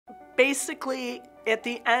Basically, at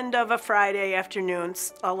the end of a Friday afternoon,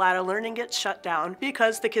 a lot of learning gets shut down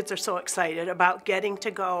because the kids are so excited about getting to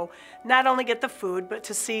go, not only get the food, but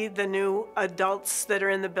to see the new adults that are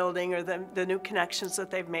in the building or the new connections that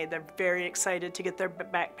they've made. They're very excited to get their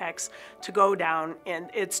backpacks to go down, and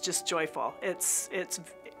it's just joyful.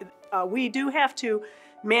 We do have to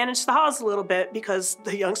manage the halls a little bit because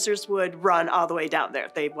the youngsters would run all the way down there.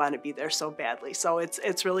 They want to be there so badly. So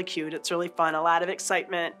it's really cute. It's really fun. A lot of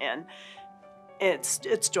excitement, and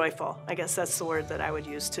it's joyful. I guess that's the word that I would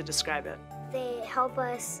use to describe it. They help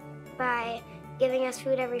us by giving us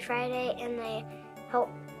food every Friday, and they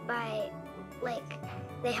help by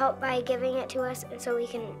giving it to us, and so we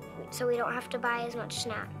don't have to buy as much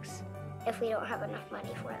snacks if we don't have enough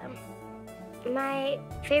money for them. My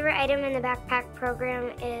favorite item in the backpack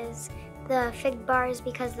program is the fig bars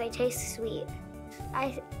because they taste sweet.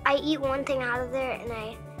 I eat one thing out of there and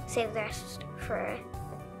I save the rest for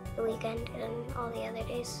the weekend and all the other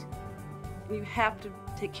days. You have to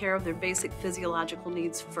take care of their basic physiological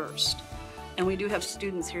needs first. And we do have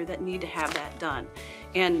students here that need to have that done.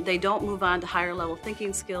 And they don't move on to higher level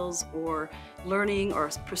thinking skills or learning or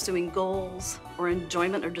pursuing goals or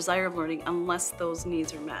enjoyment or desire of learning unless those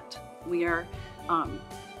needs are met. We are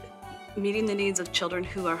meeting the needs of children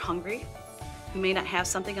who are hungry, who may not have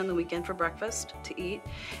something on the weekend for breakfast to eat,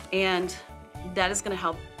 and that is going to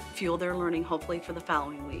help fuel their learning hopefully for the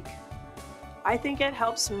following week. I think it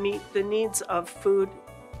helps meet the needs of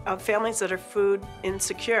families that are food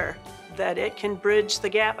insecure, that it can bridge the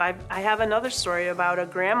gap. I have another story about a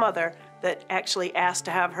grandmother that actually asked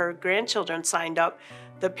to have her grandchildren signed up.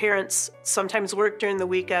 The parents sometimes work during the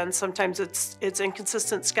weekend, sometimes it's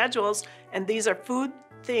inconsistent schedules, and these are food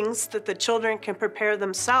things that the children can prepare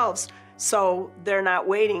themselves, so they're not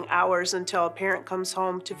waiting hours until a parent comes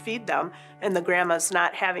home to feed them, and the grandma's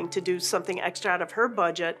not having to do something extra out of her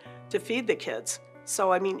budget to feed the kids.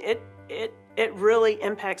 So I mean, it really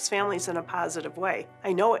impacts families in a positive way.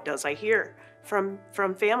 I know it does. I hear from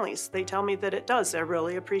families. They tell me that it does. They're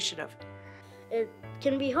really appreciative. It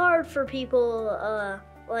can be hard for people,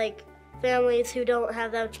 like families who don't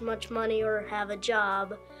have that much money or have a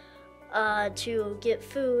job, to get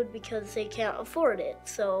food because they can't afford it.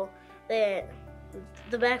 So the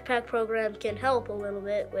backpack program can help a little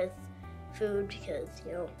bit with food because,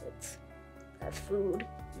 you know, that's food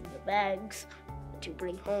in the bags that you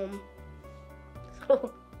bring home.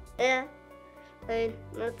 So, yeah,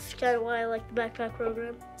 that's kind of why I like the backpack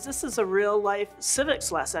program. This is a real life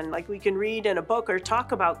civics lesson, like we can read in a book or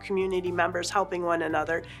talk about community members helping one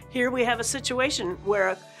another. Here we have a situation where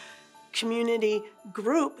a community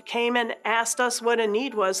group came and asked us what a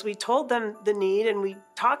need was. We told them the need and we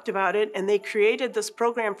talked about it, and they created this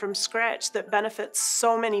program from scratch that benefits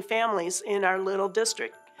so many families in our little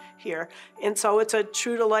district here. And so it's a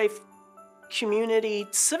true to life community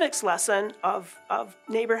civics lesson of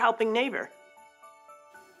neighbor helping neighbor.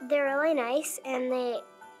 They're really nice, and they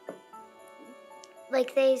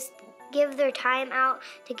give their time out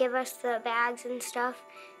to give us the bags and stuff.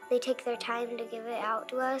 They take their time to give it out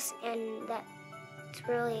to us, and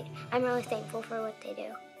I'm really thankful for what they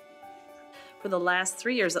do. For the last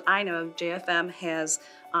 3 years that I know of, JFM has,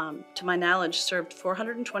 to my knowledge, served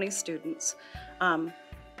 420 students,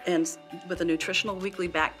 and with a nutritional weekly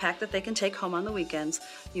backpack that they can take home on the weekends.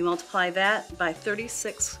 You multiply that by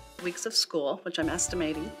 36 weeks of school, which I'm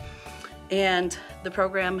estimating, and the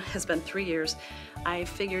program has been 3 years. I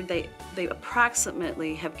figured they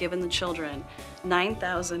approximately have given the children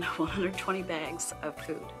 9,120 bags of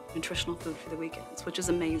food, nutritional food for the weekends, which is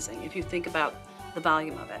amazing if you think about the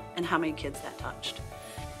volume of it and how many kids that touched.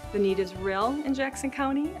 The need is real in Jackson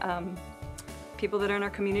County. People that are in our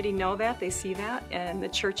community know that, they see that, and the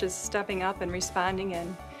church is stepping up and responding,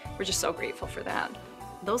 and we're just so grateful for that.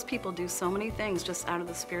 Those people do so many things just out of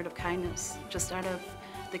the spirit of kindness,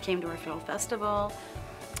 they came to our fall festival,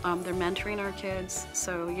 they're mentoring our kids,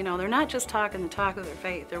 so you know, they're not just talking the talk of their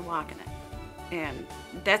faith, they're walking it. And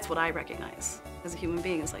that's what I recognize as a human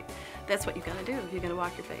being, is like, that's what you gotta do, you gotta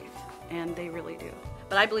walk your faith, and they really do.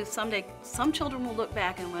 But I believe someday, some children will look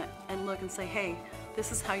back and look and say, hey,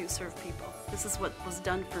 this is how you serve people. This is what was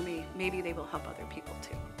done for me. Maybe they will help other people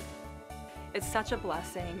too. It's such a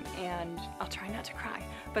blessing, and I'll try not to cry,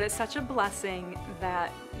 but it's such a blessing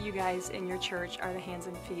that you guys in your church are the hands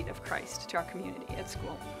and feet of Christ to our community at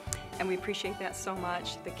school. And we appreciate that so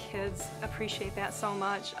much. The kids appreciate that so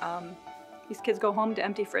much. These kids go home to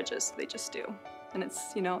empty fridges, they just do. And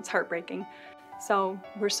it's, you know, it's heartbreaking. So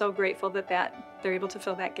we're so grateful that they're able to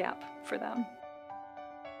fill that gap for them.